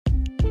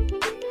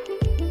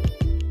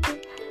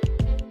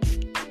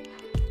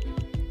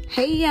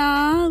Hey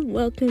y'all,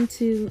 welcome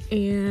to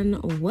And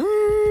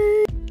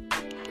What?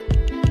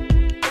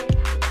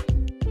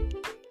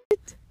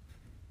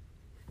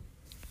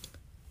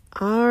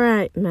 All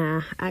right,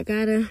 now I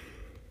got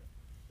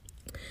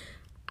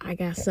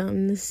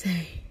something to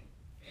say.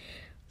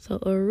 So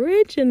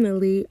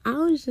originally, I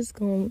was just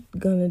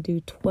gonna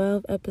do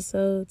 12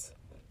 episodes.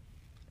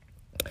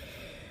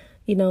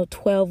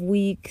 12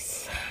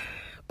 weeks,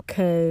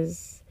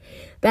 because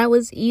that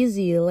was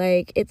easy.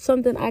 Like, it's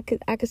something I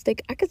could stay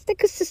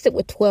consistent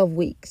with 12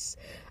 weeks.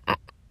 I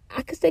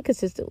could stay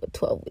consistent with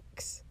 12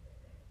 weeks.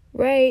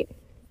 Right?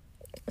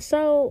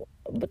 So,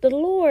 but the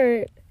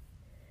Lord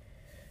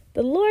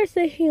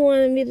said he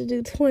wanted me to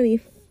do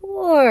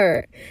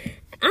 24.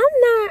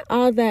 I'm not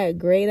all that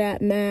great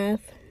at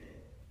math.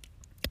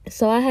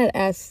 So I had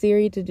asked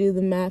Siri to do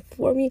the math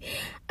for me.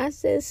 I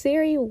said,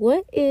 Siri,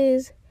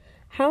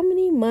 how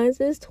many months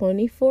is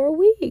 24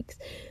 weeks?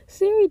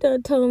 Siri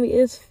done told me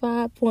it's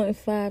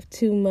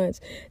 5.52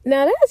 months.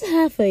 Now that's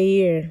half a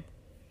year.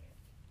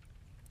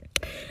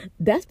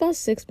 That's about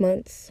 6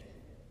 months.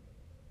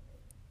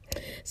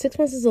 6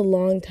 months is a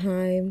long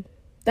time.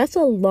 That's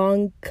a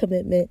long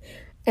commitment.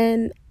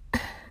 And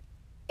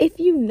if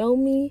you know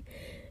me,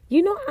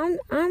 I'm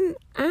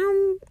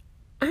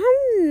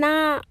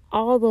not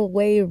all the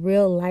way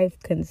real life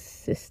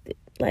consistent.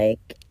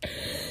 Like,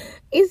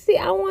 you see,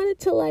 I wanted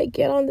to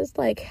get on this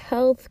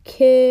health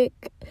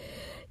kick,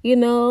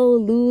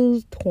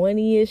 lose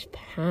 20-ish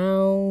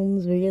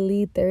pounds,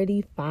 really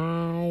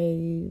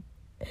 35.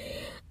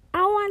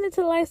 I wanted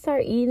to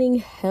start eating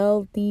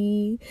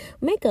healthy,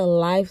 make a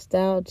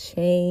lifestyle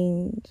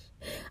change.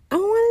 I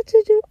wanted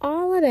to do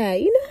all of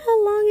that. You know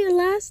how long it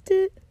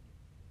lasted?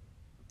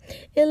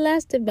 It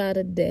lasted about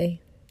a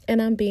day. And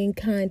I'm being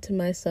kind to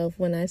myself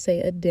when I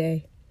say a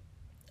day.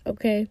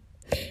 Okay?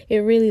 It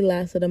really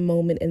lasted a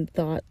moment in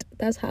thought.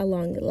 That's how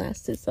long it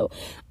lasted. So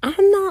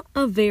I'm not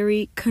a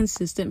very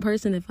consistent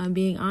person, if I'm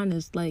being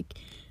honest. Like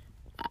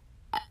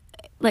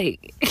when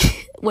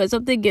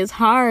something gets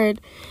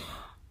hard,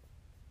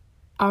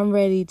 I'm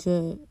ready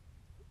to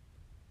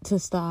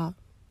stop,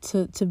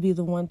 to be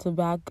the one to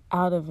back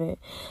out of it.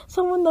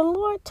 So when the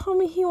Lord told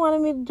me he wanted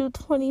me to do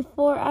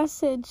 24, I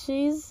said,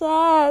 Jesus,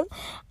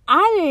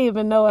 I didn't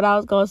even know what I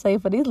was going to say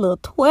for these little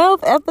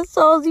 12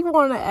 episodes. You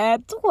want to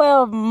add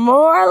 12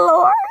 more,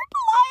 Lord?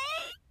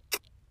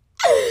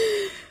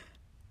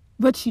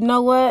 But you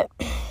know what?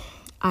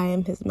 I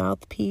am his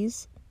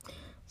mouthpiece.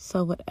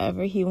 So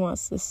whatever he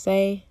wants to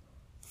say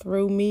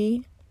through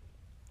me,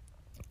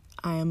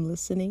 I am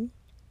listening.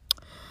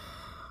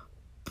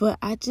 But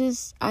I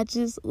just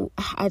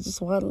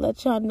want to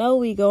let y'all know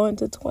we going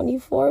to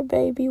 24,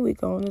 baby. We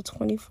going to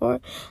 24.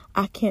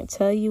 I can't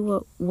tell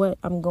you what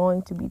I'm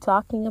going to be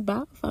talking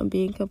about, if I'm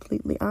being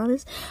completely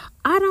honest.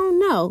 I don't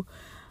know.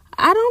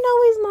 I don't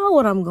always know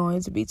what I'm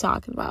going to be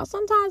talking about.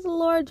 Sometimes the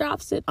Lord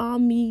drops it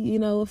on me,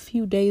 a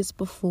few days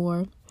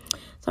before.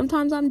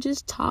 Sometimes I'm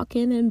just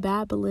talking and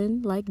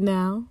babbling like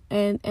now,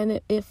 and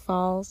it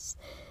falls,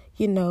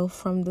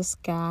 from the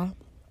sky.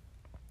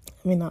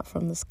 I mean, not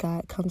from the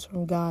sky. It comes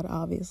from God,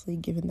 obviously,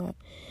 given that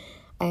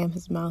I am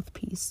his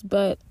mouthpiece.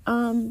 But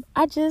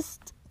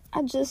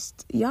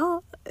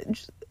y'all,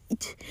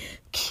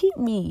 keep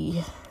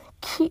me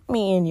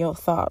in your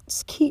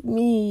thoughts. Keep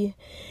me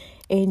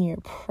in your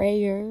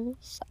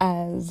prayers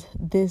as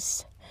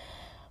this,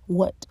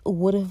 what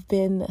would have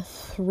been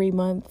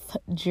 3-month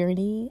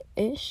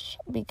journey-ish,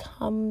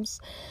 becomes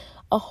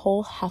a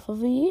whole half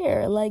of a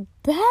year.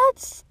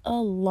 That's a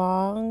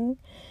long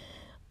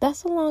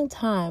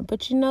time.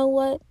 But you know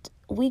what?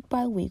 Week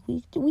by week,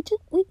 we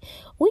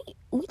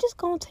just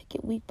gonna take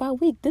it week by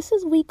week. This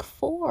is week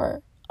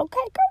 4.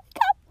 Okay, girl, we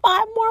got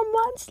 5 more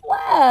months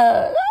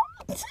left.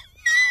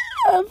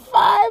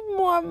 5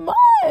 more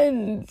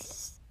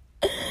months.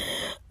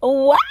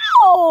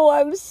 Wow,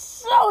 I'm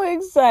so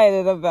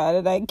excited about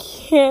it. I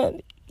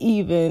can't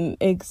even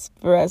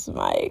express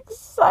my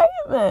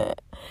excitement.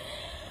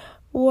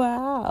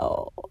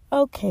 Wow.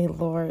 Okay,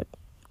 Lord.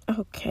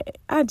 Okay,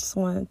 I just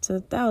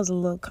that was a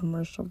little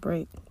commercial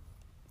break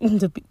in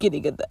the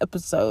beginning of the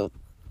episode.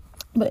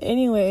 But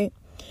anyway,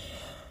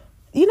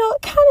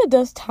 it kind of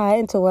does tie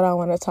into what I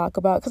want to talk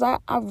about, because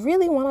I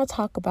really want to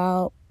talk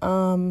about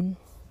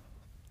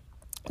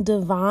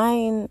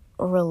divine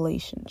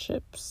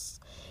relationships.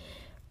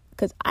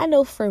 Because I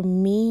know for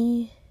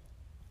me,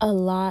 a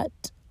lot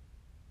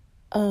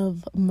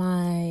of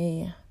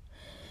my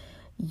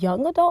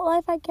young adult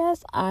life, I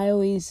guess, I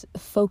always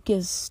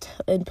focused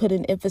and put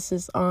an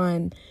emphasis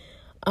on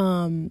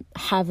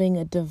having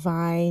a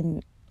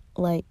divine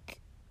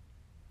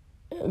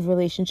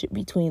relationship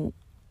between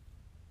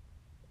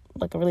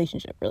a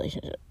relationship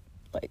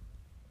like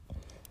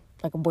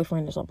a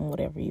boyfriend or something,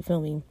 whatever, you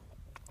feel me?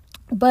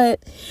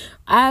 But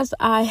as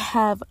I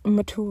have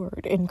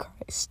matured in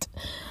Christ,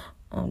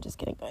 I'm just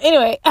kidding.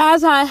 Anyway,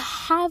 as I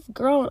have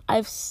grown,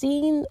 I've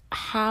seen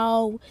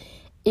how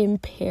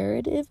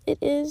imperative it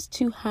is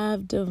to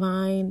have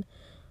divine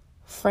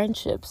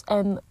friendships.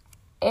 And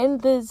in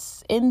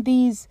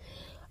these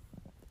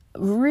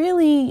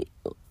really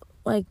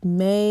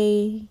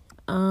May,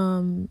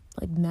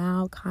 like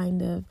now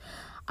kind of,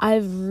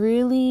 I've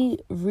really,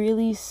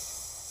 really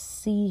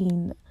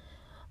seen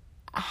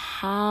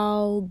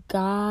how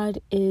God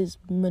is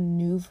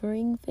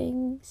maneuvering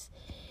things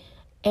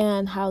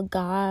and how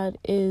God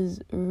is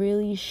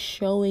really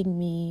showing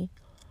me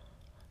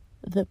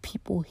the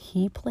people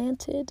he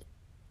planted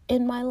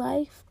in my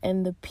life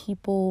and the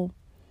people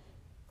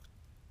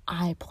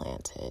I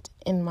planted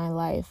in my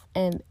life,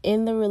 and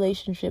in the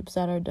relationships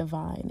that are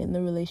divine, in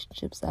the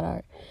relationships that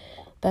are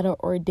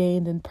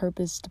ordained and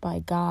purposed by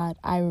God.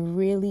 I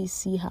really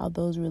see how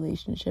those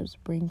relationships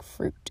bring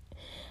fruit.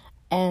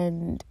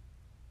 And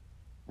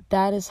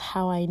that is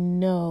how I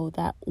know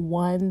that,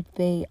 one,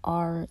 they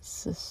are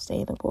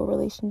sustainable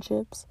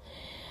relationships,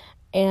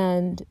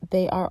 and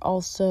they are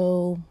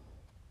also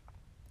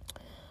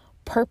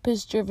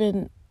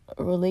purpose-driven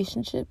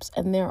relationships,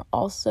 and they're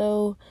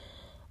also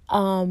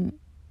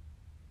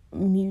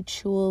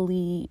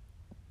mutually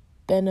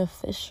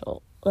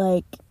beneficial.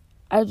 Like,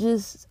 I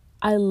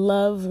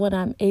love when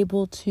I'm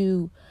able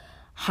to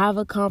have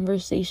a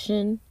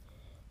conversation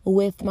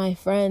with my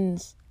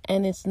friends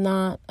and it's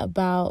not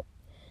about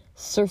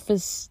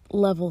surface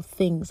level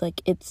things.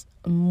 Like, it's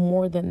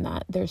more than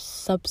that. There's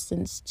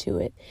substance to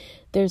it.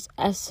 There's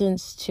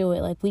essence to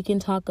it. Like, we can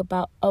talk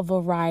about a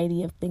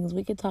variety of things.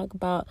 We could talk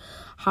about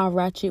how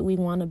ratchet we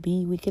want to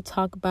be. We could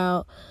talk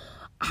about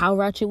how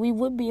ratchet we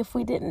would be if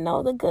we didn't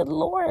know the good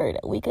Lord.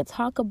 We could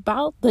talk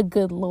about the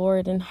good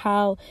Lord and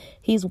how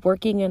he's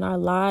working in our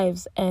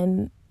lives.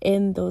 And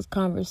in those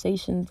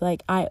conversations,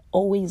 like, I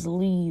always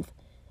leave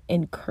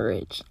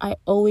encouraged. I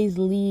always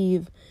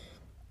leave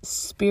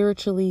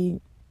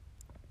spiritually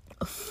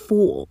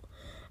full.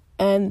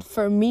 And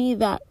for me,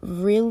 that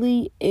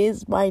really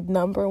is my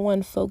number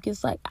one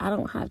focus. Like, I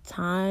don't have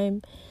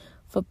time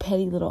for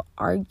petty little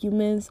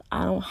arguments.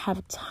 I don't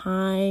have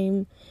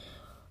time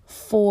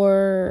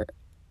for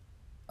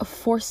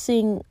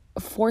forcing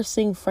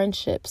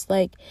friendships.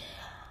 Like,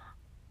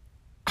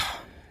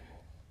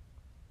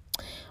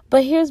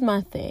 but here's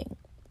my thing,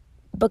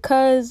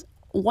 because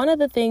one of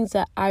the things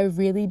that I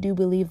really do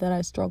believe that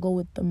I struggle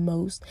with the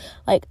most,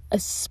 like,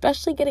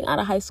 especially getting out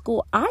of high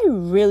school, I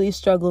really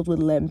struggled with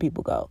letting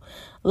people go.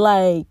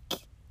 Like,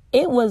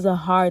 it was a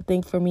hard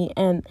thing for me,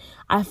 and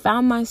I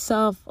found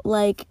myself,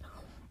 like,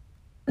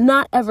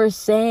 not ever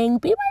saying,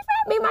 be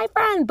my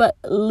friend, but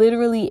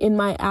literally in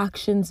my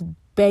actions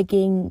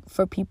begging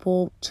for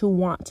people to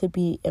want to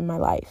be in my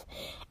life.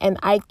 And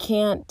I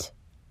can't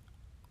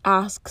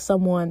ask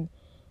someone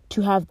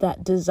to have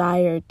that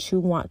desire to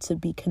want to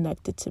be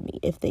connected to me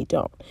if they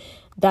don't.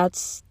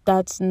 That's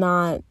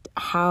not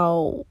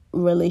how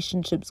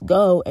relationships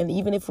go. And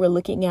even if we're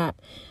looking at,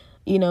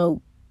 the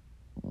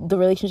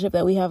relationship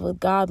that we have with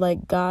God,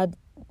 like, God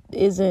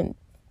isn't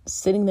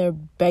sitting there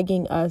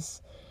begging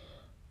us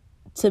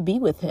to be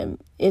with him.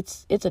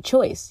 It's a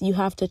choice. You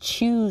have to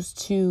choose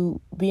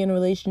to be in a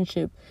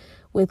relationship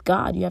with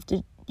God. You have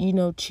to,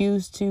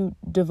 choose to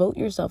devote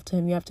yourself to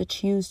him. You have to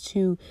choose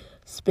to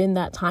spend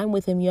that time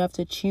with him. You have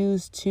to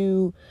choose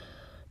to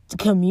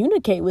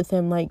communicate with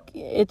him. Like,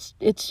 it's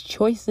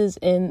choices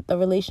in the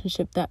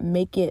relationship that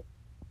make it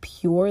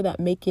pure, that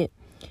make it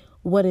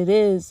what it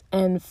is.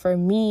 And for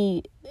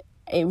me,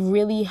 it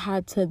really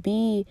had to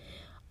be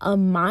a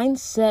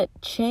mindset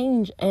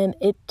change, and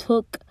it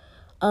took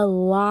a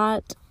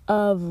lot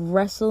of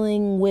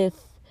wrestling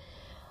with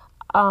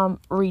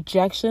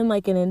rejection,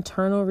 like an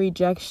internal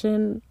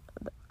rejection.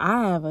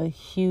 I have a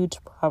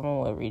huge problem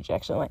with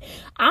rejection. Like,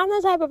 I'm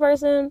the type of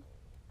person,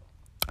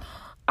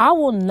 I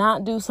will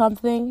not do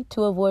something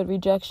to avoid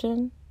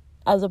rejection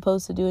as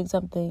opposed to doing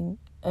something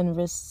and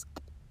risk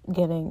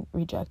getting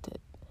rejected.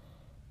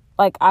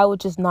 Like, I would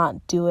just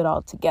not do it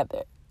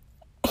altogether.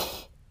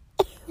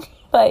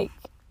 Like,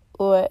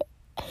 what?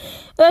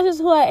 That's just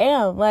who I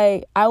am.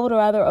 Like, I would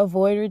rather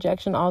avoid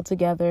rejection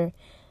altogether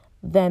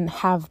than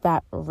have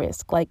that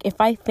risk. Like,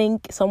 if I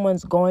think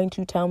someone's going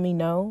to tell me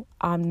no,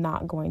 I'm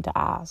not going to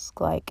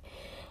ask. Like,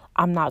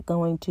 I'm not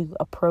going to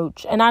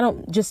approach. And I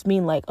don't just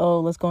mean like, oh,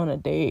 let's go on a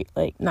date.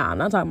 Like, nah, I'm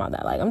not talking about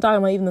that. Like, I'm talking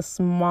about even the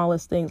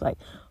smallest things, like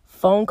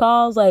phone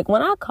calls. Like,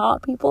 when I call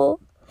people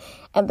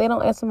and they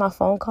don't answer my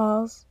phone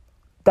calls,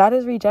 that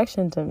is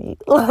rejection to me.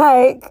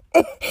 Like,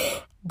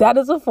 that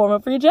is a form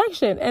of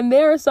rejection. And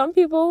there are some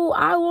people who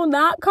I will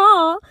not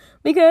call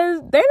because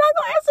they're not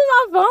going to answer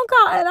my phone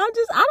call. And I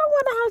don't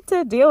want to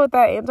have to deal with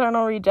that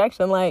internal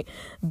rejection. Like,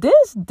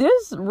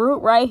 this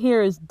root right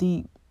here is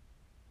deep.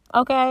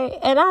 Okay?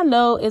 And I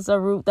know it's a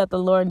root that the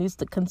Lord needs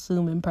to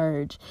consume and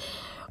purge.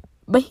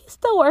 But he's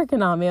still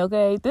working on me,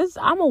 okay?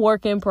 I'm a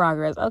work in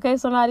progress, okay,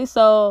 somebody?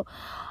 So,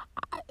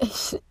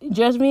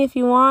 judge me if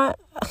you want.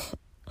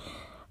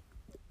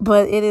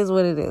 But it is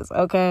what it is,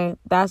 okay?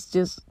 That's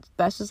just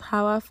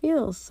how I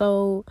feel.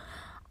 So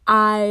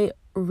I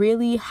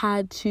really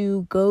had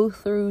to go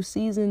through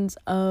seasons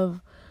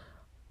of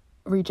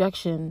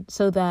rejection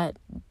so that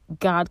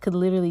God could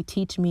literally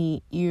teach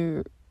me,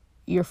 you're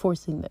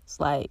forcing this.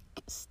 Like,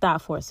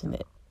 stop forcing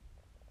it.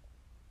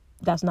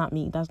 That's not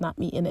me. That's not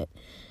me in it.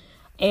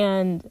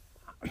 And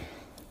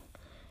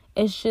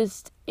it's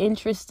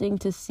interesting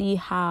to see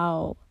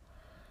how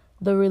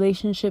the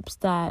relationships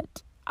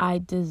that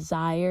I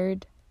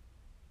desired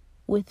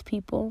with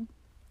people,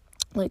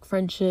 like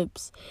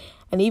friendships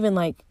and even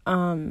like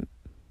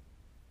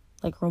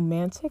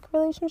romantic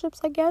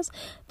relationships, I guess,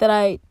 that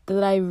I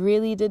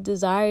really did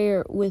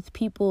desire with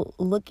people,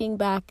 looking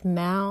back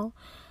now,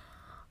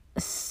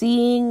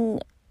 seeing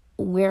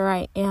where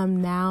I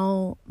am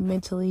now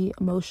mentally,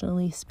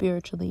 emotionally,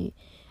 spiritually,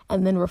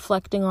 and then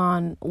reflecting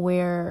on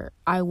where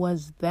I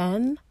was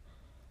then,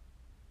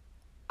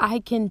 I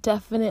can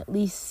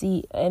definitely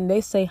see, and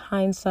they say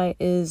hindsight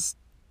is,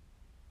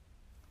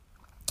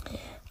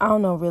 I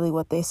don't know really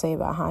what they say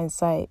about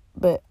hindsight,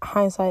 but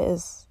hindsight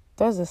is,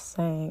 there's a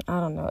saying, I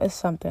don't know, it's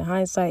something.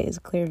 Hindsight is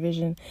clear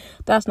vision.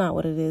 That's not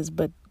what it is,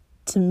 but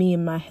to me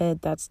in my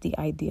head, that's the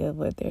idea of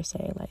what they're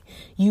saying. Like,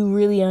 you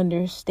really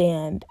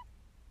understand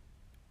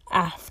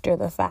after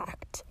the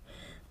fact.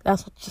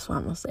 That's just what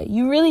I'm going to say.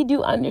 You really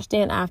do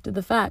understand after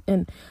the fact.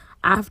 And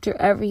after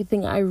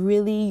everything,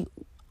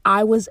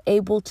 I was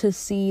able to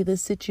see the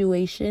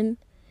situation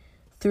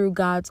through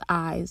God's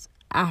eyes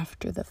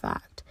after the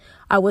fact.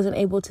 I wasn't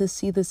able to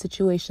see the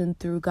situation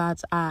through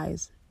God's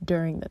eyes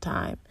during the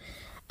time.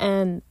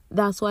 And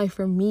that's why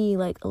for me,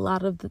 like, a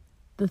lot of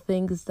the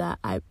things that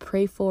I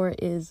pray for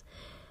is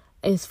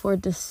for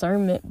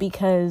discernment,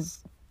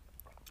 because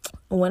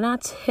when I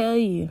tell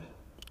you,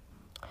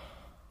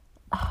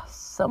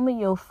 some of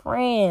your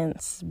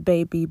friends,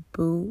 baby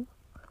boo,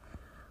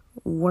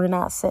 were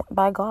not sent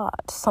by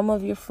God. Some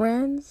of your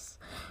friends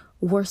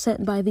were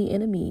sent by the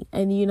enemy.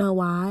 And you know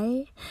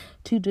why?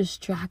 To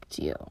distract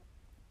you.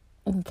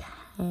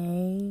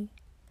 Okay?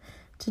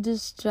 To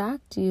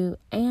distract you.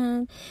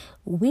 And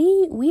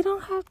we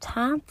don't have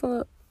time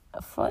for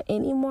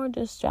any more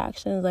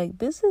distractions. Like,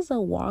 this is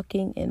a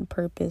walking in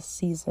purpose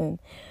season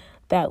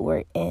that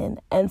we're in.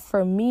 And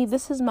for me,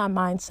 this is my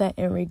mindset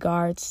in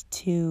regards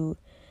to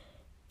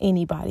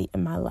anybody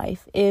in my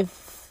life.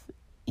 If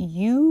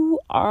you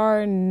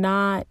are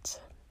not,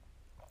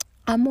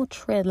 I'm gonna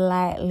tread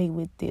lightly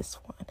with this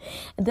one,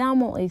 and then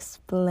I'm gonna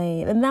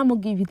explain, and then I'm gonna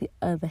give you the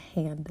other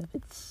hand of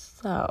it.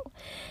 So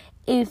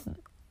if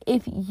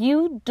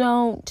you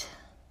don't,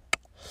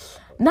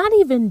 not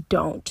even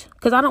don't,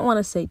 because I don't want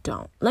to say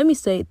don't, let me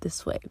say it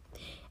this way: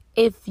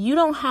 if you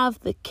don't have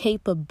the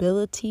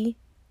capability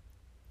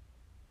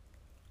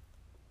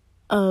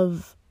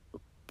of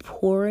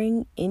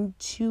pouring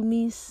into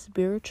me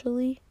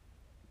spiritually,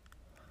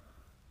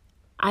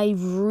 I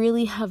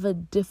really have a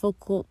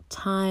difficult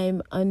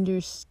time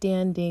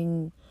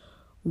understanding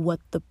what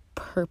the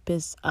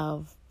purpose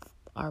of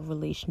our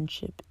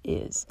relationship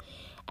is.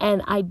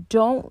 And I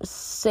don't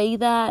say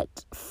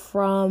that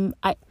from,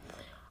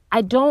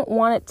 I don't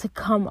want it to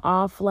come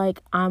off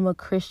like I'm a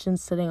Christian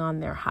sitting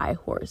on their high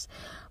horse,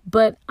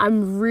 but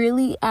I'm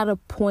really at a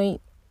point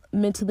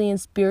mentally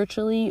and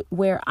spiritually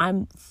where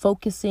I'm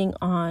focusing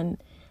on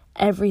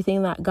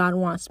everything that God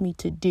wants me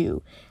to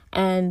do.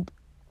 And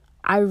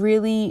I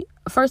really,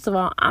 first of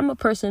all, I'm a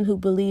person who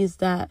believes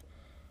that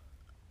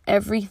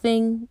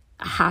everything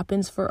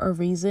happens for a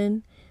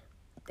reason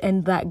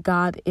and that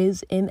God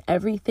is in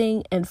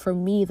everything. And for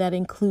me, that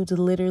includes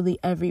literally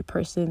every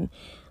person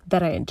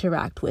that I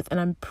interact with. And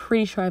I'm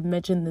pretty sure I've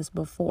mentioned this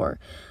before.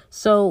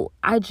 So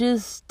I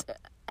just,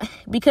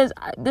 because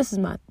this is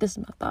my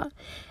thought.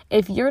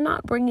 If you're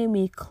not bringing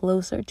me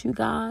closer to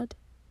God,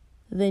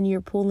 then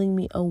you're pulling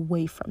me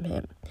away from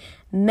him.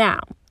 Now,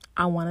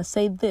 I want to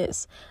say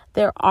this.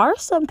 There are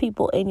some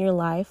people in your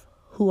life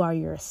who are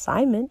your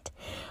assignment,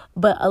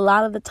 but a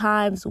lot of the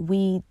times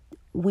we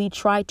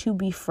try to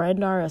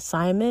befriend our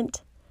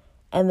assignment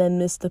and then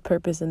miss the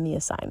purpose in the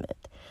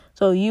assignment.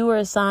 So you were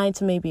assigned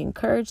to maybe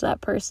encourage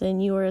that person.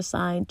 You were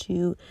assigned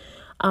to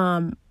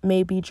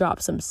maybe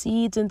drop some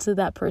seeds into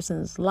that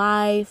person's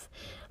life.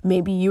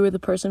 Maybe you were the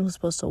person who's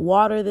supposed to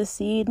water the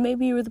seed.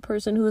 Maybe you were the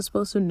person who was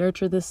supposed to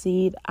nurture the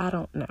seed. I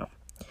don't know.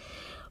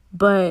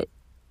 But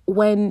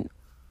when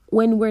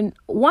we're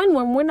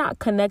not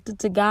connected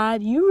to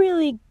God, you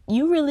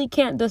really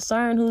can't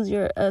discern who's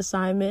your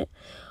assignment,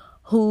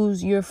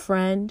 who's your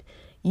friend.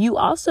 You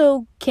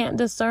also can't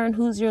discern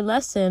who's your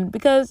lesson,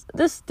 because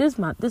this is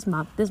my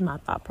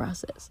thought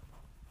process.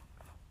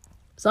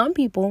 Some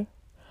people,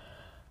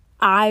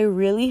 I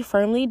really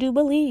firmly do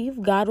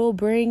believe God will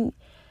bring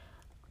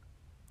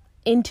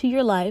into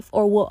your life,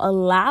 or will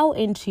allow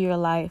into your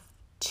life,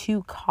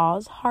 to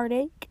cause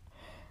heartache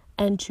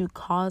and to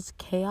cause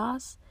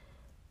chaos,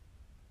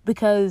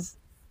 because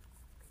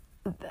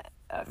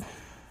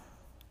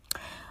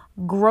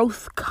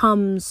growth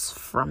comes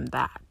from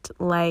that.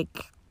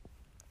 Like,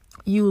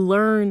 you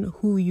learn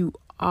who you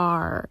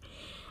are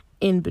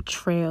in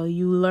betrayal.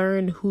 You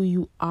learn who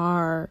you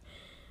are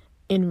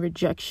in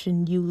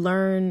rejection. You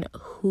learn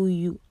who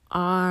you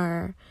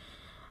are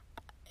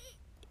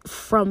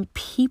from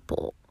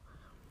people.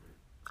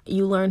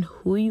 You learn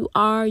who you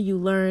are, you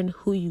learn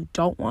who you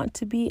don't want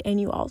to be, and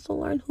you also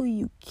learn who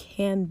you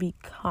can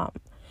become.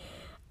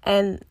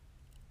 And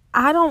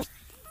I don't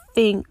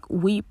think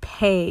we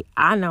pay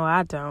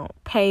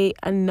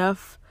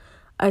enough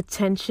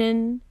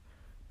attention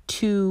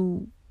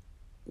to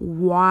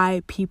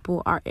why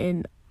people are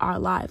in our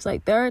lives.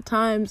 Like, there are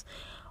times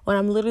when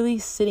I'm literally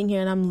sitting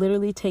here and I'm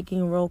literally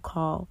taking a roll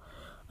call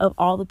of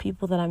all the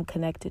people that I'm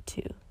connected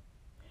to.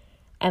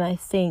 And I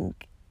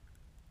think,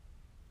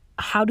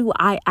 how do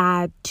I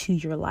add to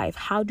your life?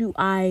 How do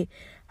I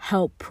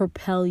help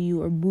propel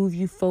you or move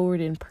you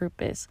forward in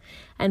purpose?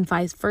 And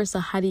vice versa,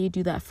 how do you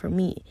do that for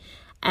me?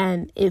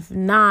 And if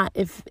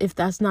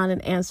that's not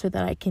an answer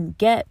that I can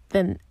get,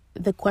 then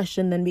the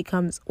question then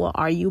becomes, well,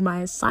 are you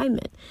my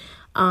assignment?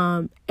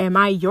 Am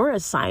I your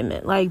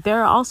assignment? Like,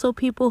 there are also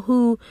people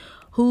who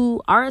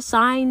are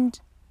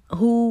assigned,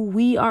 who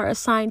we are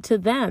assigned to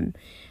them.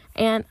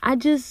 And I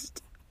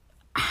just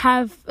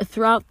have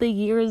throughout the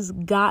years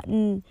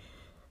gotten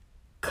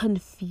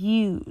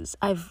confused.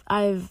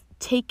 I've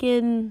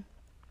taken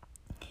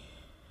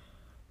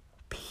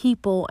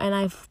people and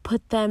I've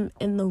put them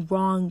in the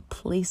wrong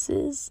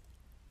places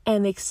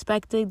and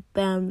expected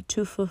them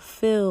to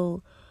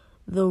fulfill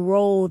the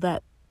role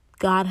that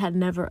God had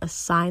never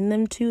assigned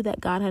them to,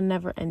 that God had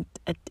never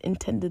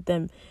intended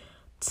them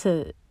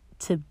to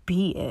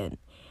be in.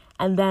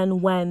 And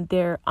then when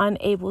they're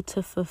unable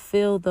to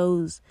fulfill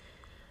those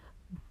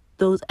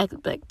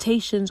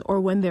expectations, or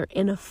when they're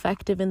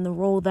ineffective in the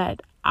role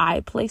that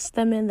I placed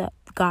them in, that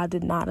God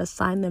did not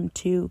assign them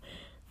to,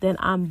 then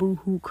I'm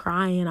boo-hoo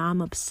crying,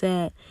 I'm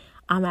upset,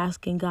 I'm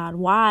asking God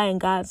why, and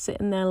God's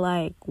sitting there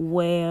like,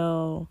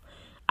 well,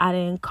 I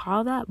didn't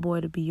call that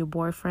boy to be your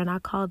boyfriend, I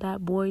called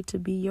that boy to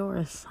be your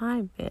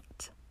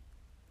assignment.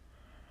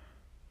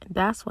 And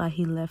that's why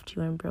he left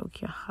you and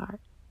broke your heart.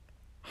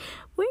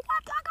 We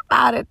gotta talk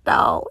about it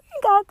though. We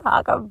gotta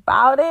talk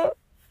about it.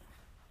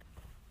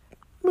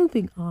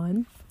 Moving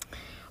on.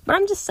 But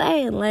I'm just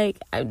saying, like,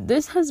 I've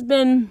actually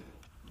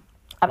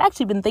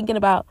been thinking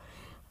about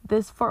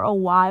this for a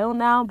while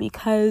now,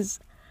 because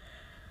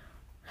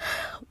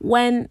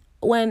when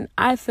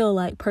I feel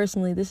like,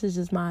 personally, this is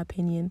just my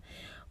opinion,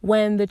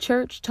 when the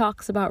church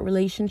talks about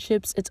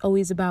relationships, it's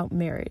always about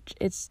marriage.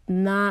 It's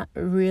not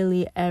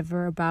really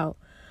ever about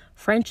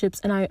friendships.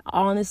 And I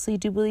honestly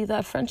do believe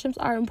that friendships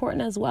are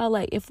important as well.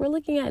 Like, if we're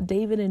looking at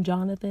David and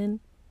Jonathan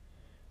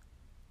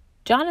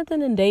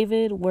and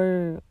David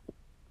were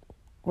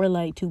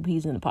like two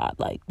peas in a pod.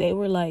 Like, they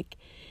were like,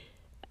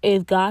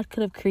 if God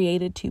could have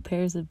created two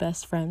pairs of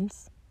best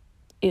friends,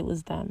 it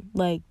was them.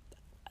 Like,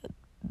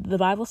 the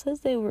Bible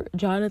says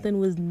Jonathan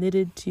was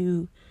knitted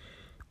to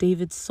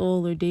David's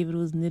soul, or David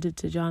was knitted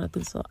to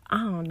Jonathan's soul. I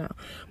don't know.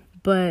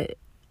 But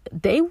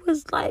they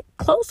was like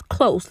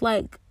close.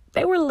 Like,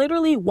 they were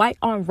literally white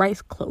on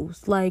rice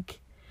close. Like,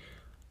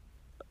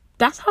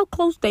 that's how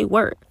close they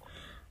were.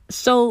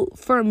 So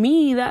for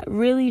me, that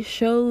really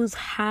shows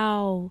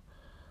how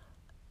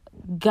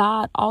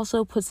God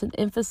also puts an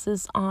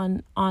emphasis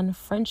on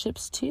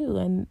friendships too,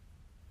 and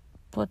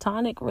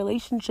platonic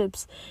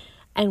relationships.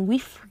 And we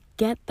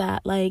forget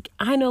that. Like,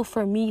 I know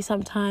for me,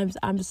 sometimes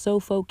I'm so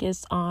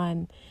focused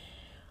on,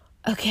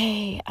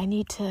 okay, I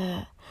need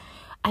to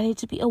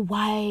be a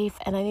wife,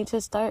 and I need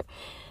to start,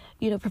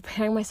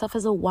 preparing myself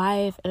as a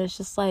wife. And it's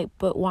just like,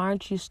 but why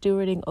aren't you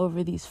stewarding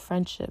over these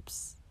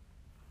friendships?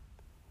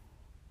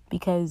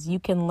 Because you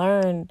can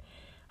learn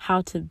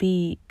how to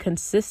be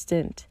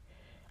consistent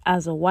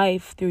as a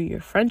wife through your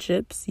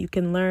friendships. You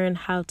can learn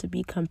how to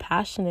be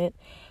compassionate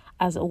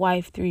as a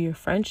wife through your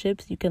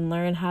friendships. You can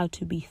learn how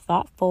to be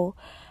thoughtful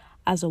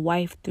as a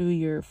wife through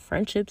your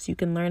friendships. You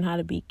can learn how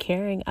to be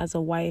caring as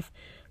a wife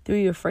through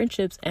your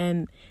friendships.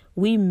 And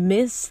we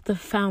miss the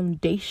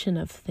foundation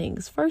of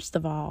things. First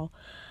of all,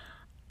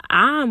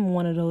 I'm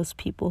one of those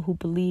people who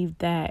believe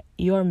that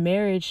your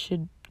marriage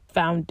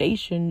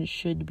foundation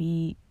should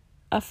be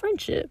a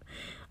friendship.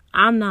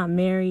 I'm not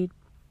married.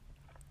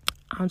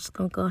 I'm just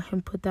gonna go ahead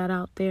and put that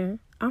out there.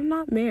 I'm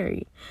not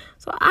married.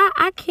 So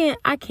I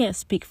can't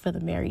speak for the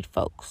married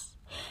folks.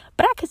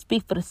 But I can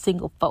speak for the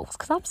single folks,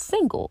 because I'm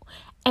single.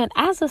 And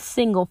as a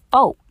single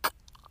folk,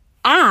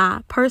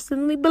 I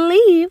personally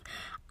believe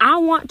I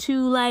want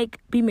to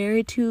be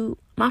married to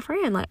my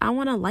friend. Like, I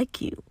want to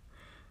like you.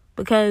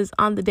 Because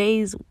on the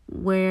days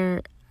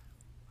where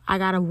I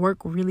gotta work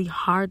really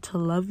hard to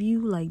love you,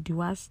 like,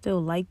 do I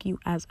still like you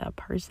as a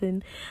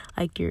person?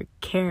 Like, your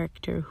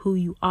character, who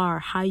you are,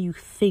 how you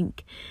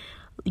think,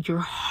 your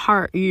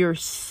heart, your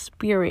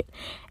spirit.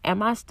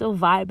 Am I still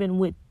vibing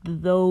with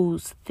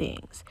those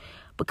things?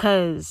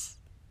 Because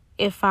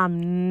if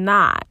I'm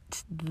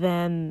not,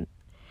 then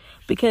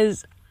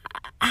because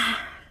I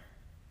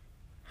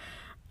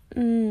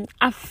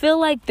feel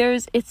like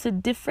it's a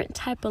different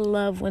type of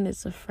love when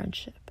it's a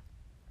friendship.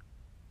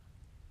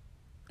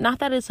 Not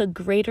that it's a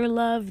greater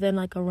love than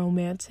like a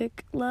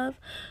romantic love,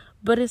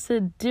 but it's a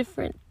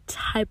different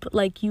type.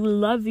 Like, you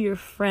love your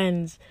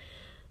friends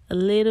a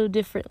little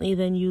differently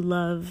than you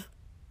love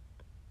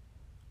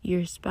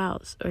your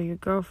spouse or your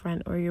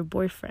girlfriend or your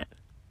boyfriend.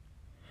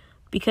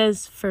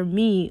 Because for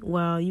me,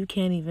 well, you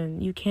can't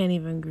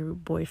even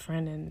group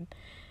boyfriend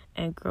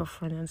and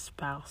girlfriend and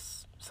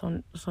spouse.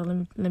 So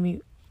let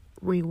me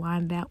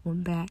rewind that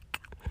one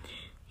back.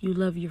 You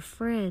love your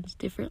friends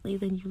differently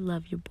than you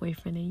love your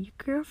boyfriend and your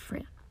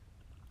girlfriend.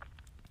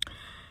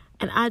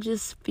 And I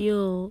just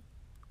feel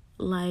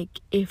like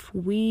if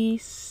we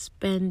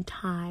spend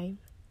time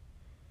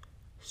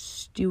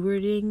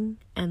stewarding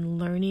and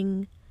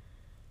learning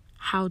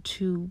how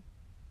to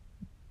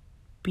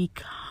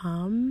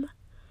become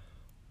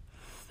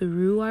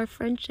through our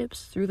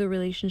friendships, through the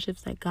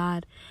relationships that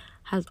God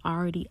has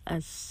already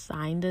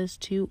assigned us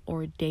to,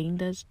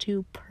 ordained us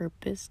to,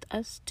 purposed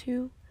us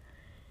to,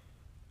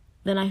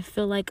 then I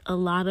feel like a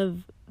lot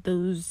of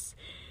those,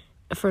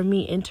 for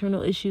me,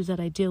 internal issues that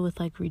I deal with,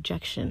 like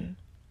rejection,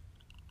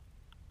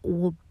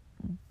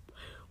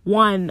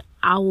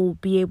 I will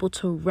be able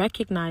to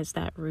recognize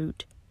that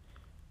root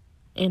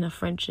in a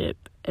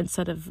friendship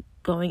instead of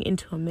going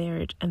into a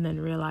marriage and then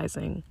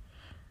realizing,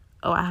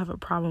 oh, I have a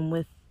problem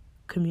with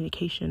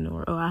communication,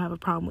 or oh, I have a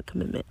problem with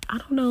commitment. I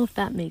don't know if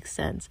that makes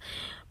sense,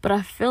 but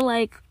I feel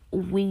like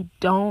we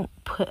don't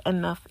put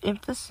enough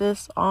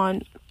emphasis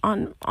on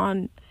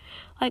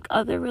like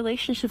other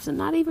relationships, and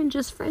not even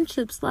just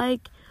friendships,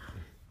 like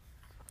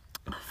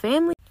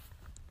family.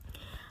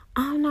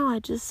 I don't know, I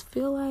just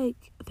feel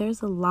like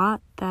there's a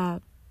lot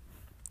that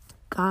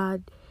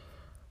God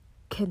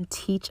can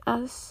teach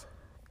us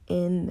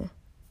in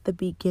the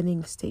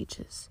beginning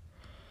stages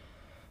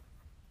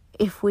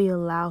if we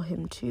allow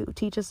him to.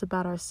 Teach us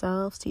about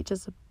ourselves, teach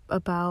us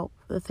about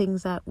the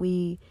things that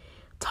we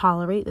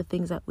tolerate, the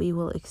things that we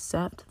will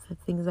accept, the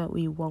things that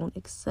we won't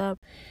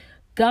accept.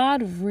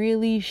 God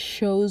really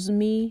shows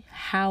me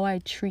how I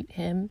treat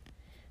him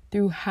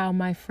through how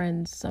my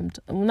friends,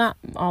 not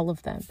all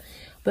of them,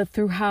 but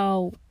through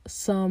how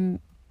some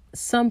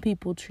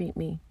people treat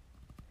me.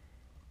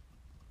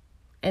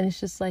 And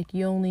it's just like,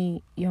 you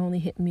only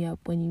hit me up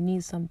when you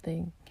need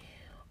something,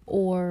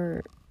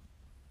 or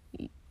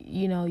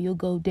you'll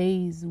go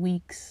days,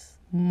 weeks,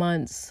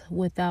 months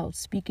without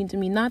speaking to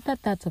me. Not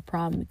that that's a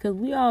problem, because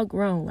we all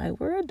grown, like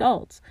we're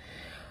adults,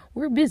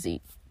 we're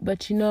busy,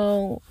 but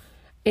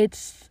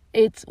it's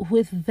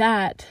with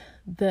that,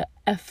 the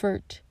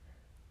effort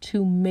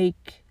to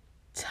make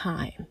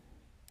time.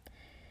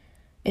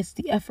 It's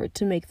the effort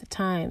to make the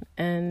time,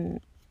 and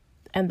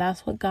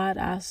that's what God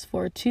asks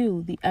for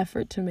too, the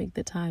effort to make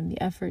the time, the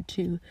effort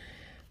to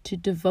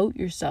devote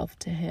yourself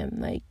to him.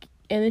 Like,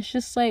 and it's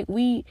just like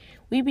we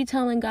be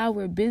telling God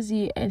we're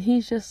busy, and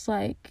he's just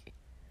like,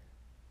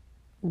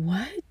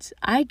 what?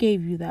 I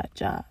gave you that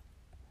job.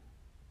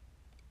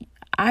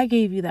 I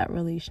gave you that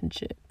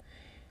relationship.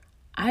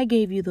 I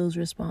gave you those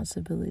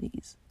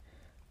responsibilities.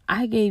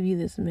 I gave you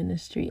this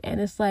ministry.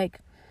 And it's like,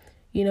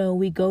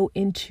 we go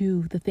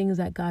into the things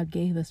that God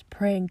gave us,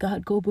 praying,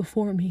 God, go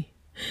before me.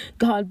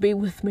 God, be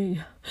with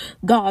me.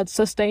 God,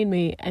 sustain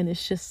me. And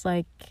it's just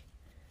like,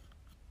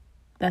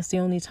 that's the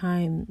only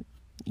time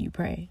you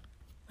pray.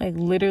 Like,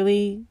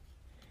 literally,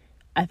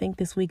 I think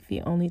this week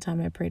the only time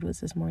I prayed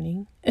was this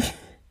morning.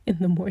 In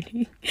the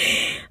morning.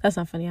 That's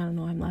not funny. I don't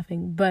know. I'm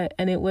laughing.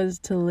 And it was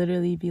to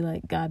literally be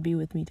like, God, be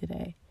with me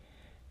today.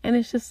 And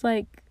it's just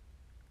like,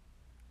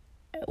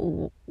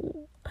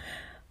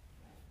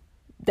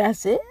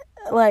 that's it.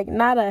 Like,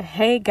 not a,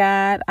 hey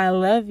God, I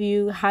love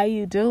you, how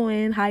you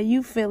doing, how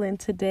you feeling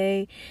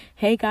today,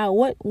 hey God,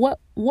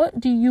 what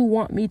do you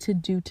want me to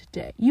do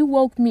today? You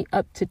woke me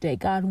up today,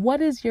 God.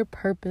 What is your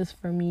purpose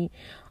for me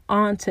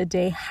on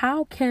today?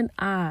 How can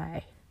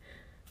I,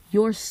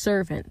 your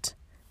servant,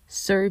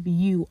 serve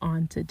you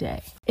on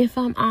today? If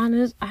I'm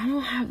honest, I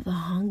don't have the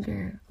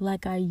hunger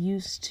like I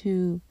used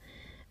to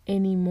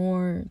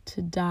anymore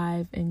to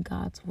dive in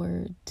God's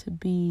word, to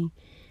be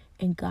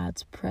in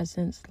God's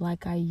presence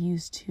like I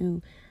used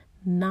to,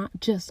 not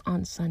just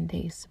on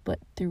Sundays, but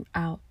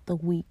throughout the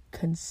week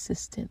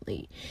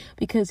consistently.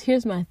 Because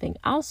here's my thing.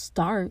 I'll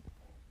start,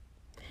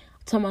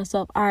 tell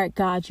myself, all right,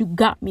 God, you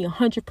got me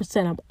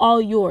 100%. I'm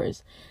all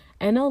yours.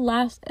 And it'll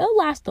last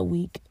a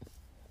week.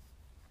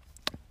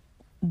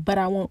 But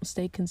I won't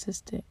stay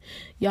consistent.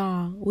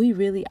 Y'all,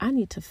 I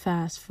need to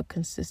fast for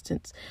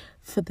consistency,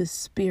 for the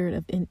spirit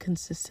of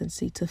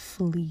inconsistency to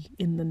flee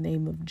in the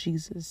name of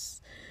Jesus,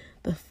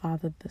 the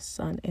Father, the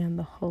Son, and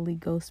the Holy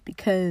Ghost.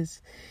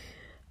 Because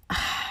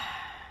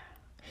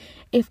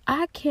if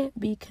I can't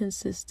be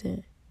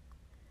consistent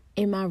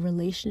in my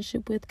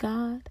relationship with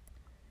God,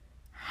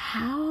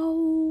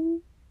 how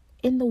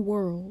in the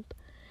world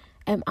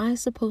am I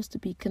supposed to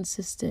be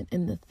consistent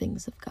in the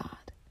things of God?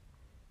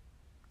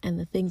 And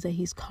the things that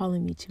he's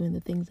calling me to, and the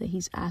things that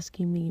he's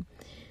asking me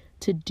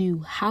to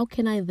do? How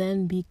can I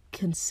then be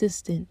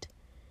consistent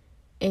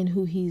in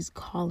who he's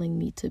calling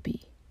me to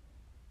be?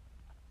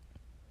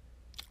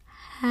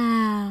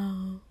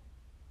 How?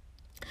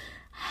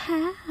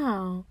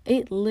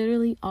 It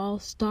literally all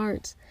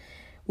starts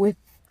with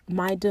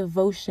my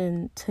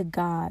devotion to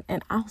God.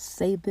 And I'll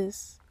say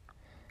this,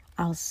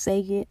 I'll say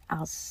it,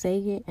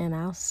 and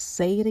I'll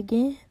say it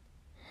again.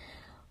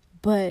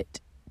 But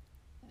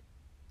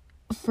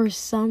for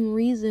some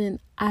reason,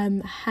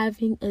 I'm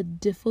having a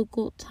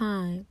difficult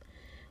time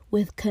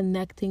with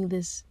connecting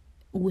this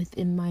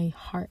within my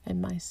heart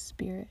and my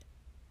spirit.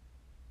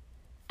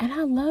 And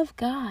I love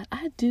God.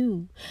 I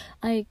do.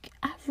 Like,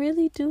 I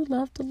really do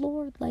love the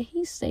Lord. Like,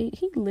 he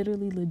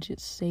literally legit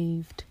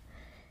saved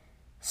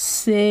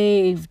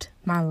saved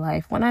my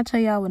life. When I tell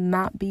you I would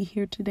not be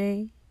here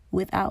today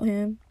without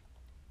him,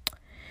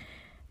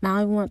 now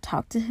I want to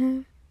talk to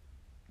him.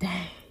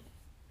 Dang.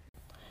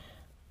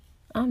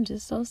 I'm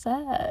just so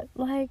sad.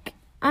 Like,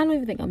 I don't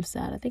even think I'm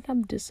sad. I think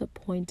I'm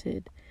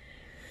disappointed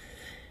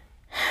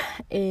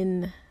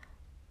in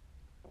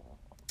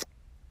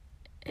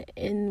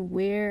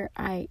where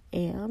I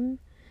am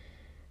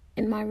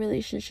in my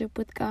relationship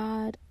with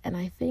God. And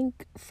I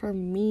think for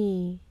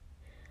me,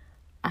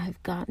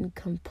 I've gotten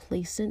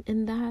complacent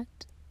in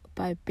that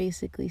by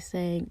basically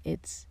saying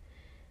it's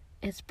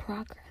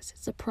progress,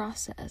 it's a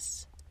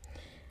process.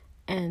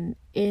 And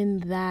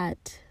in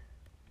that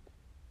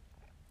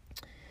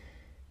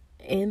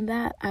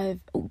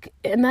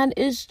that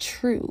is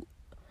true.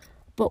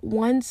 But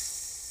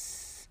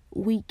once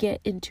we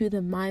get into the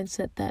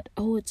mindset that,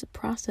 oh, it's a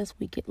process,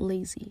 we get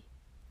lazy.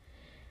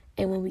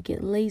 And when we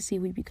get lazy,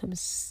 we become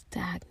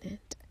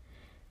stagnant.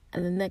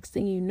 And the next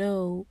thing you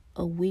know,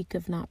 a week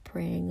of not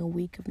praying, a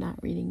week of not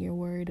reading your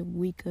word, a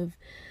week of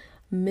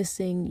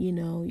missing,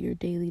 your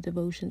daily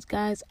devotions.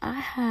 Guys, I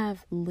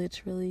have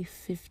literally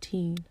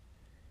 15.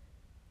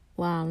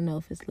 Well, I don't know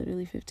if it's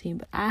literally 15,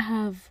 but I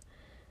have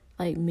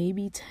like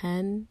maybe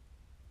 10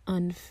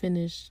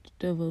 unfinished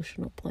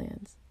devotional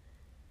plans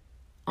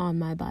on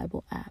my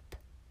Bible app.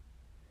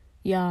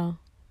 Y'all,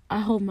 I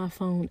hold my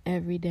phone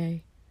every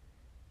day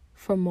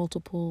for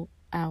multiple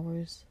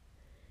hours.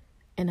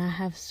 And I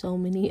have so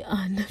many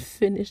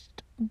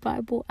unfinished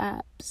Bible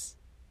apps.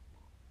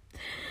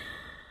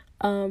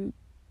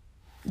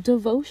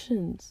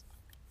 Devotions.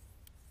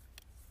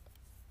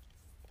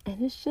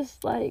 And it's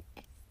just like,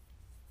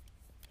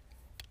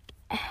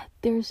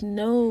 there's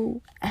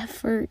no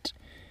effort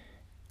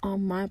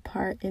on my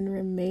part in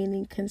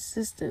remaining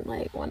consistent.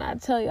 Like, when I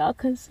tell y'all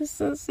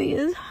consistency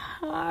is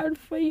hard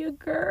for you,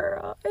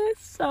 girl.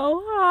 It's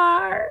so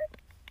hard.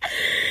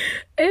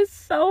 It's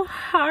so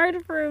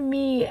hard for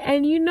me.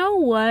 And you know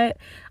what?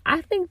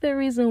 I think the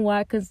reason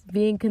why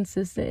being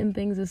consistent in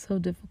things is so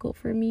difficult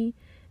for me,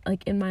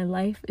 like in my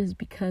life, is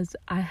because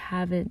I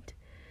haven't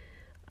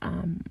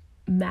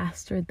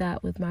mastered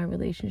that with my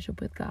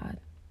relationship with God.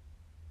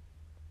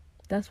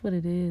 That's what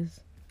it is.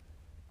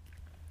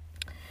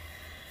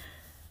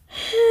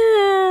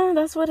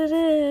 That's what it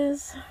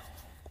is.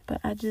 But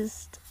I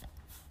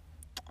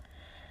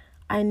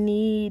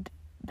need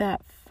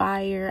that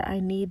fire.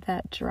 I need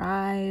that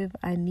drive.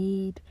 I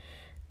need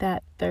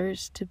that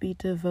thirst to be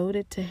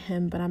devoted to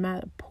him. But I'm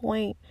at a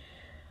point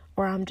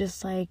where I'm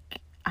just like,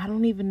 I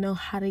don't even know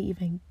how to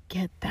even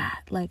get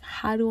that. Like,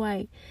 how do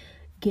I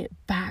get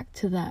back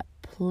to that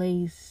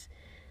place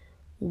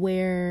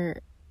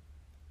where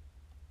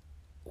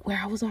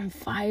I was on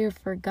fire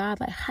for God?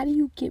 Like, how do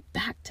you get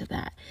back to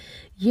that?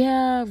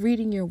 Yeah,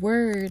 reading your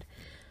word,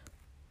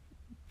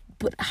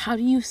 but how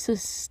do you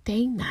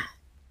sustain that?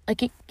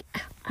 Like,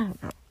 I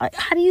don't know. Like,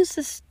 how do you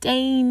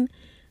sustain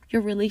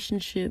your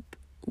relationship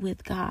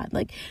with God?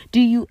 Like, do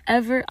you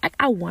ever,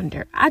 I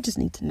wonder, I just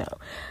need to know,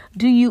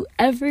 do you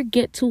ever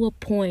get to a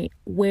point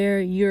where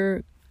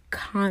you're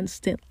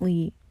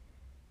constantly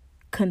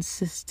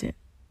consistent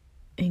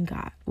in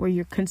God, where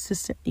you're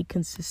consistently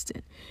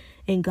consistent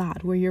in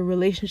God, where your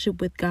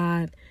relationship with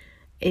God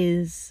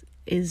is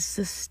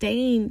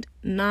sustained,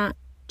 not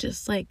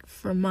just like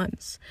for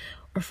months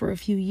or for a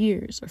few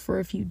years or for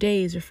a few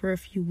days or for a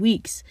few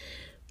weeks,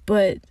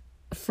 but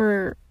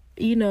for,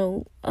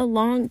 a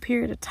long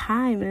period of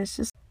time. And it's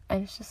just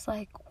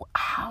like,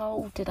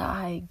 how did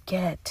I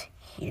get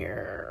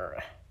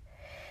here?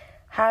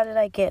 How did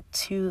I get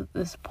to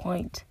this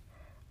point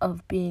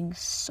of being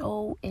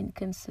so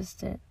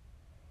inconsistent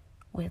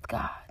with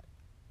God,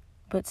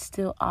 but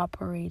still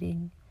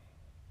operating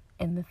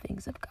in the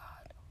things of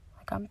God?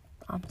 Like,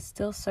 I'm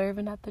still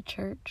serving at the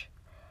church.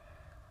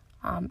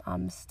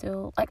 I'm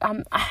still like,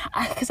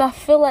 because I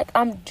feel like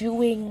I'm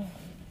doing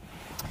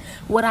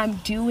what I'm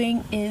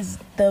doing is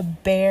the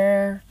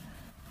bare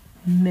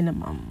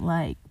minimum.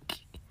 Like,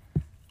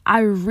 I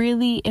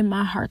really, in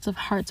my hearts of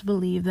hearts,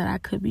 believe that I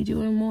could be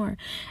doing more.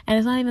 And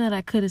it's not even that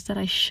I could, it's that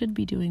I should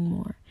be doing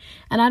more.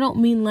 And I don't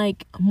mean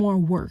like more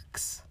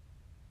works.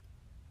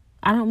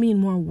 I mean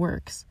more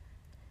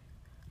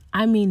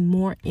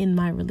in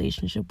my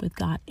relationship with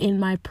God, in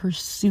my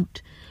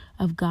pursuit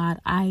of God.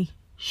 I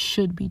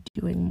should be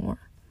doing more.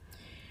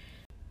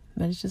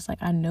 But it's just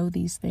like, I know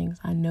these things.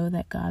 I know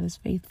that God is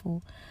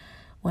faithful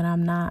when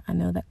I'm not. I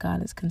know that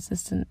God is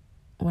consistent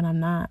when I'm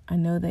not. I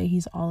know that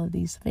he's all of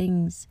these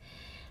things.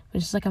 But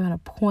it's just like, I'm at a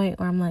point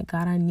where I'm like,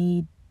 God, I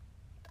need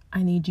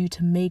you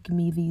to make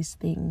me these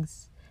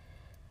things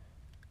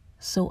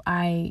so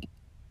I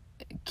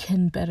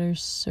can better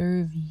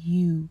serve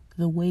you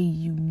the way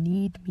you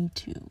need me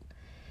to.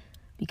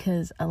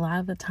 Because a lot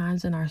of the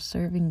times in our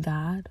serving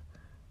God,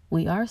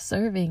 we are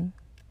serving,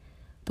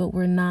 but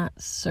we're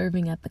not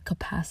serving at the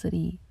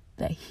capacity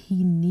that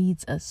he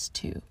needs us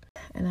to.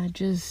 And I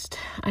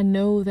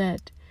know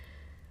that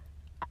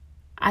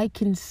I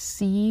can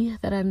see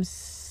that I'm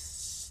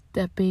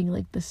stepping,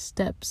 like the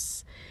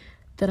steps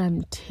that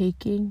I'm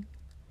taking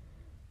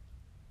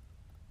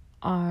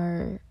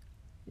are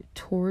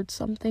towards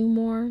something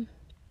more.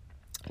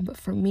 But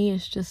for me,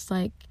 it's just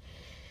like,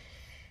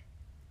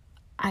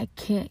 I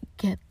can't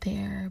get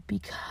there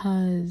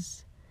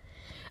because,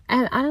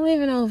 and I don't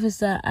even know if it's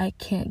that I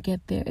can't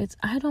get there. It's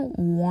I don't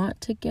want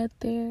to get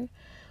there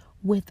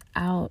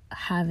without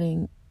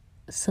having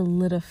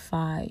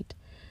solidified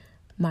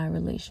my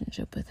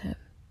relationship with him.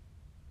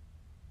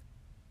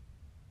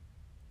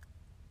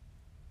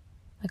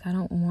 Like, I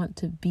don't want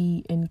to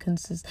be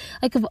inconsistent.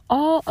 Like, of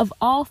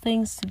all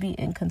things to be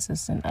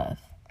inconsistent of,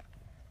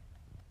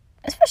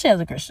 especially as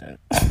a Christian,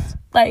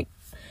 like,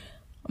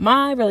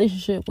 my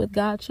relationship with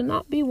God should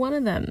not be one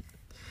of them.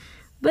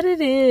 But it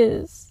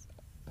is.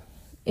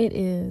 It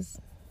is.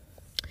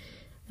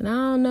 And I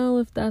don't know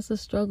if that's a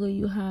struggle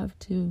you have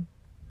too.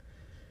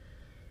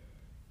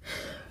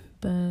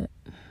 But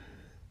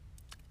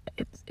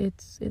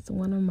it's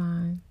one of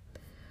mine.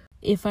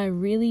 If I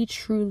really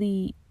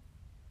truly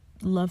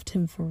loved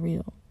him for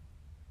real,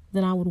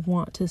 then I would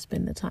want to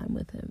spend the time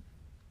with him.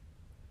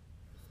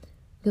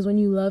 Because when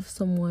you love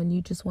someone,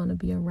 you just want to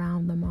be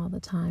around them all the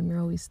time. You're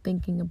always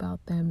thinking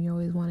about them. You're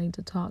always wanting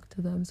to talk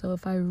to them. So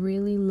if I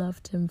really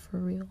loved him for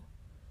real,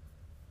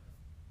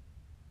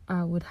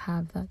 I would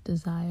have that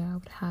desire. I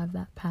would have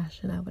that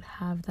passion. I would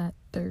have that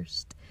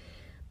thirst,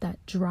 that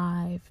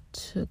drive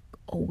to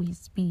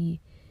always be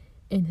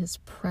in his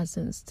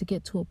presence, to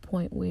get to a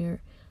point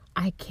where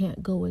I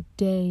can't go a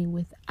day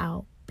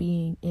without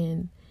being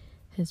in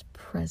his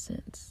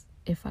presence.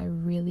 If I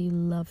really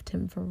loved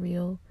him for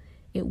real,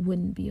 it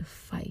wouldn't be a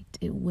fight.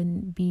 It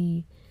wouldn't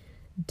be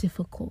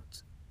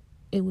difficult.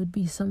 It would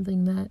be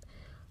something that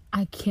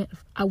I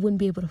wouldn't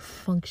be able to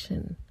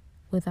function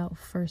without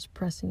first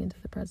pressing into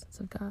the presence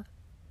of God.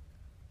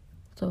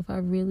 So if I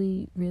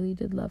really, really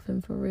did love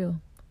him for real,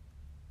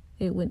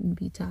 it wouldn't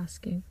be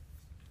tasking.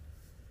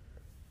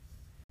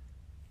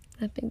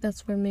 I think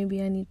that's where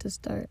maybe I need to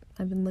start.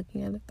 I've been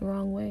looking at it the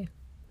wrong way.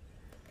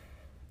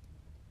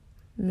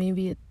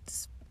 Maybe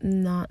it's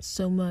not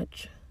so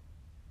much,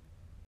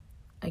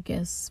 I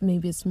guess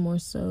maybe it's more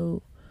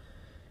so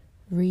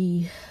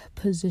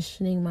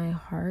repositioning my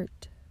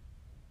heart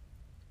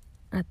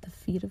at the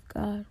feet of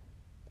God.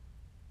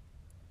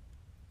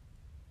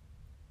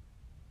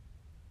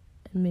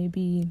 And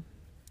maybe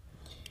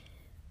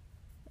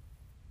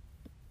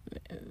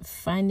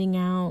finding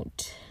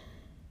out,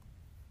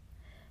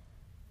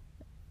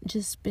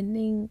 just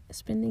spending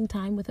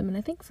time with him. And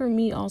I think for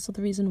me also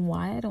the reason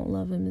why I don't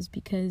love him is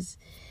because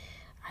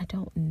I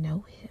don't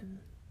know him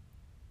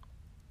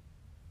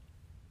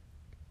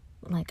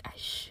like I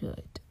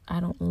should. I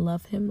don't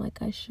love him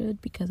like I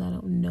should because I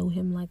don't know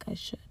him like I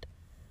should.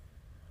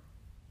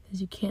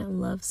 Because you can't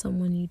love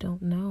someone you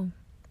don't know.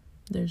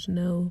 There's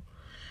no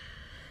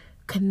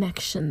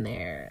connection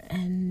there.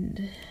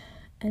 And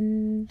I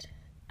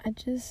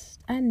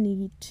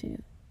need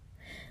to.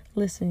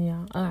 Listen,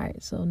 y'all. All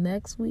right, so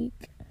next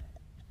week,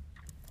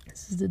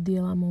 this is the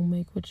deal I'm going to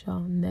make with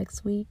y'all.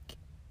 Next week,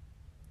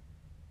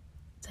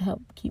 to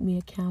help keep me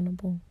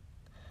accountable,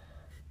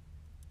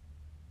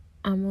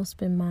 I'm going to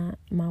spend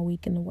my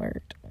week in the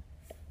Word.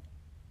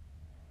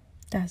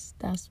 That's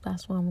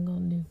what I'm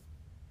going to do.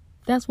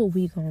 That's what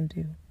we're going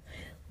to do.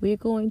 We're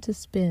going to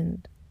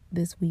spend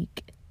this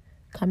week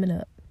coming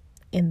up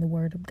in the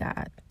Word of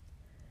God.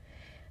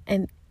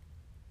 And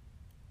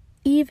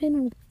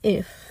even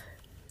if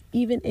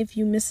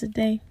you miss a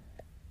day,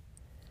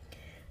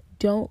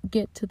 don't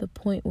get to the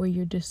point where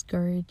you're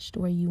discouraged,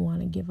 where you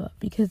want to give up.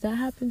 Because that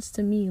happens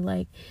to me.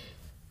 Like,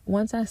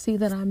 once I see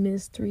that I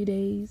missed 3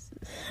 days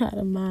out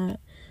of my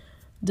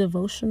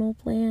devotional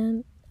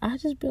plan, I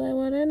just be like,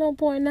 well, there's no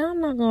point now. I'm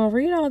not going to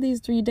read all these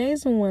 3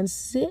 days in one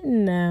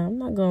sitting now. I'm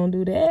not going to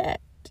do that.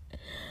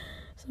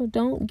 So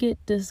don't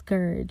get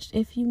discouraged.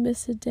 If you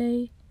miss a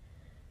day,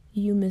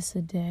 you miss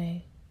a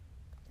day.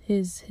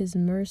 His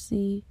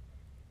mercy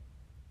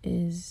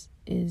is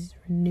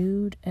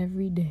renewed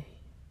every day.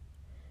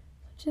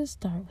 So just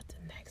start with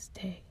the next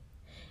day.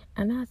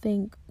 And I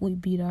think we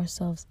beat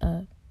ourselves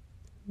up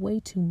way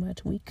too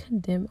much. We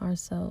condemn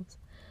ourselves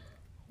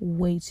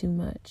way too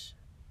much.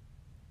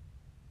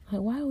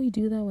 Like, why do we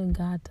do that when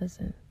God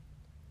doesn't?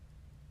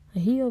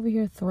 Like, he over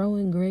here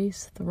throwing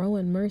grace,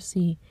 throwing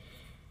mercy,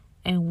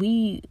 and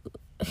we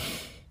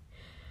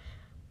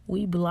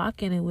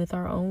blocking it with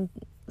our own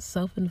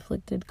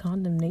self-inflicted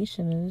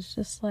condemnation. And it's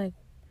just like,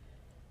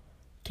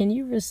 can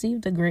you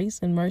receive the grace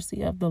and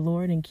mercy of the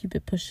Lord and keep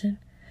it pushing?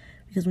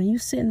 Because when you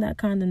sit in that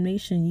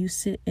condemnation, you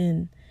sit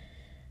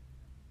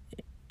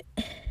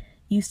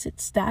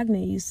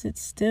stagnant, you sit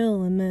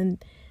still, and then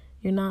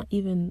you're not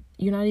even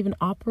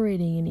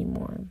operating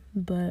anymore.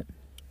 But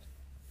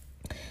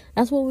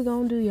that's what we're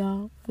gonna do,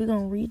 y'all. We're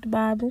gonna read the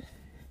Bible.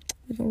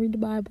 We're gonna read the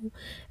Bible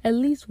at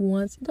least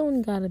once. It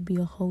don't gotta be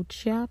a whole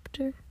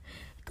chapter.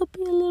 It could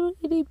be a little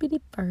itty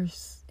bitty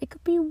verse. It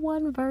could be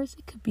one verse.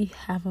 It could be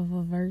half of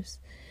a verse.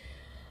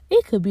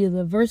 It could be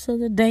the verse of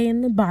the day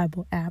in the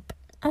Bible app.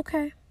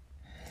 Okay.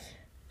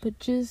 But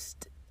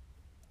just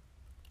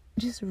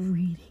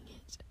reading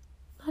it.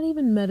 Not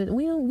even meditate.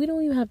 We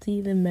don't even have to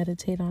even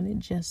meditate on it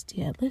just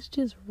yet. Let's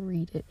just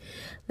read it.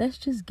 Let's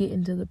just get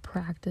into the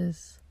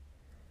practice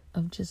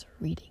of just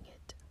reading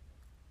it.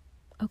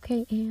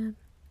 Okay, Anne?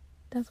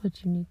 That's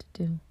what you need to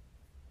do.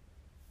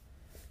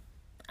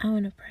 I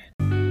want to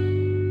pray.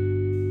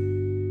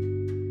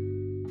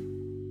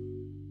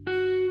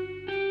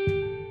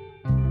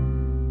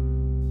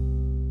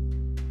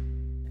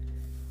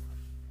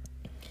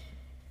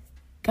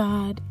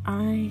 God,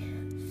 I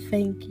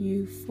thank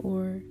you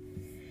for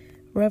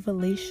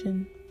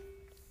revelation,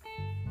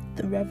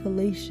 the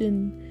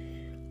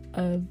revelation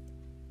of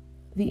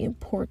the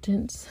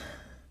importance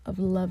of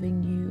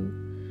loving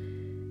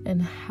you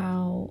and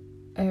how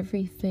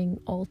everything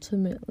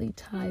ultimately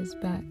ties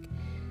back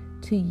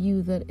to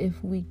you, that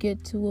if we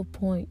get to a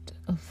point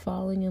of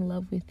falling in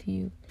love with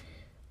you,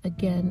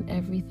 again,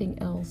 everything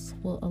else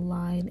will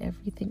align,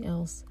 everything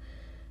else,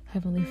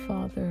 Heavenly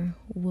Father,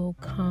 will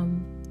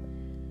come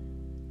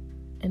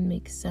and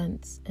make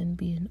sense and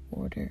be in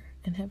order.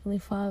 And Heavenly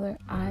Father,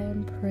 I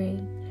am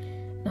praying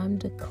and I'm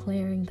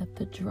declaring that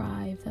the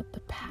drive, that the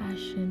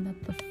passion,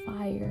 that the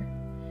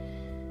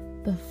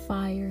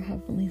fire,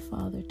 Heavenly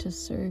Father, to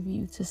serve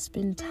you, to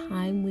spend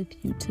time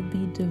with you, to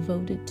be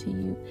devoted to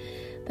you,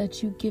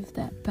 that you give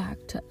that back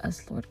to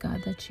us, Lord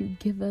God, that you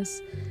give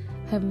us,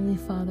 Heavenly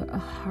Father, a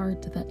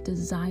heart that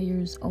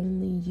desires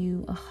only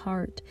you, a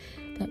heart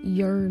that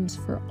yearns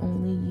for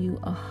only you,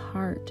 a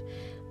heart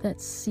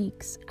that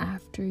seeks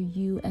after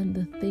you and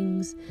the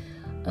things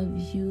of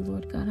you,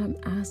 Lord God. I'm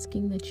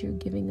asking that you're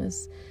giving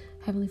us,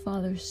 Heavenly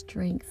Father,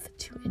 strength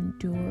to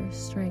endure,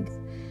 strength,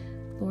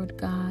 Lord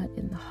God,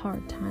 in the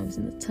hard times,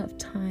 in the tough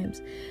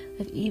times,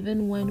 that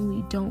even when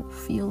we don't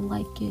feel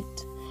like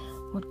it,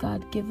 Lord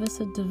God, give us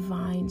a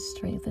divine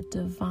strength, a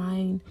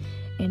divine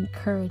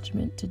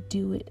encouragement to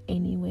do it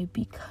anyway,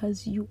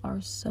 because you are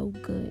so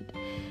good,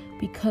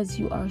 because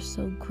you are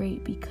so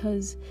great,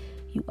 because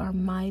you are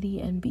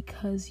mighty, and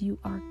because you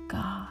are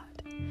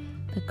God,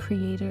 the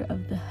creator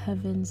of the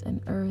heavens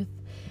and earth,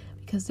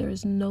 because there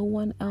is no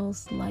one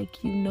else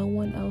like you. No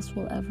one else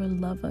will ever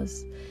love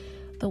us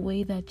the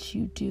way that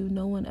you do.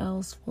 No one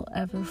else will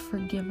ever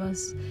forgive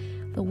us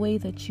the way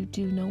that you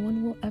do. No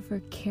one will ever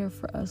care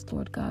for us,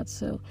 Lord God.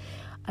 So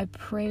I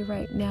pray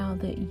right now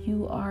that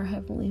you are,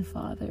 Heavenly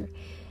Father,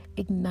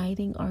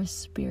 igniting our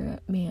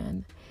spirit,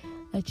 man,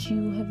 that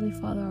you, Heavenly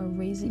Father, are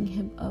raising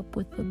him up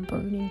with a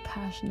burning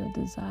passion, a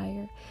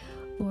desire,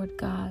 Lord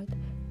God,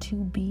 to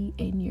be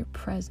in your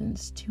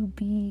presence, to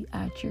be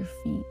at your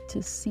feet,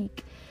 to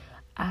seek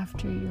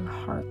after your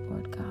heart,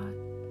 Lord God.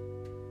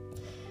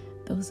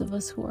 Those of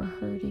us who are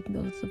hurting,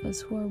 those of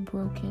us who are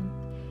broken,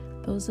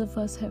 those of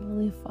us,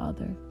 Heavenly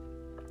Father,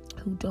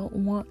 who don't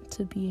want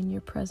to be in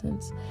your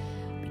presence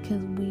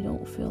because we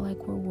don't feel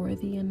like we're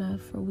worthy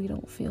enough, or we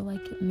don't feel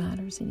like it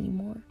matters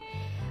anymore,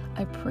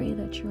 I pray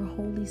that your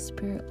Holy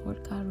Spirit,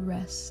 Lord God,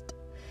 rest,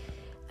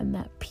 and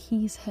that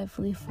peace,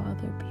 Heavenly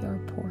Father, be our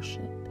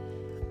portion.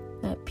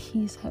 That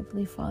peace,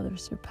 Heavenly Father,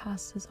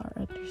 surpasses our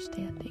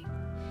understanding.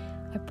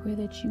 I pray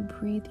that you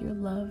breathe your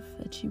love,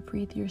 that you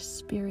breathe your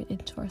spirit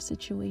into our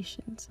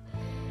situations,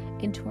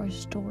 into our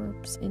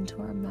storms, into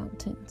our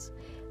mountains,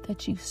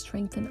 that you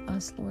strengthen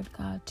us, Lord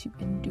God, to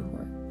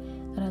endure.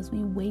 That as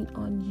we wait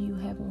on you,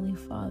 Heavenly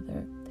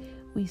Father,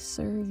 we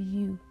serve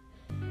you.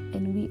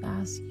 And we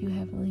ask you,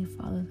 Heavenly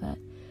Father, that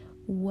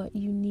what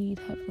you need,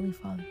 Heavenly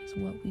Father, is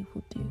what we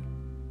will do.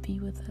 Be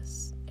with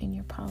us in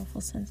your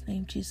powerful Son's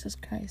name, Jesus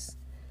Christ.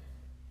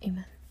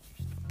 Amen.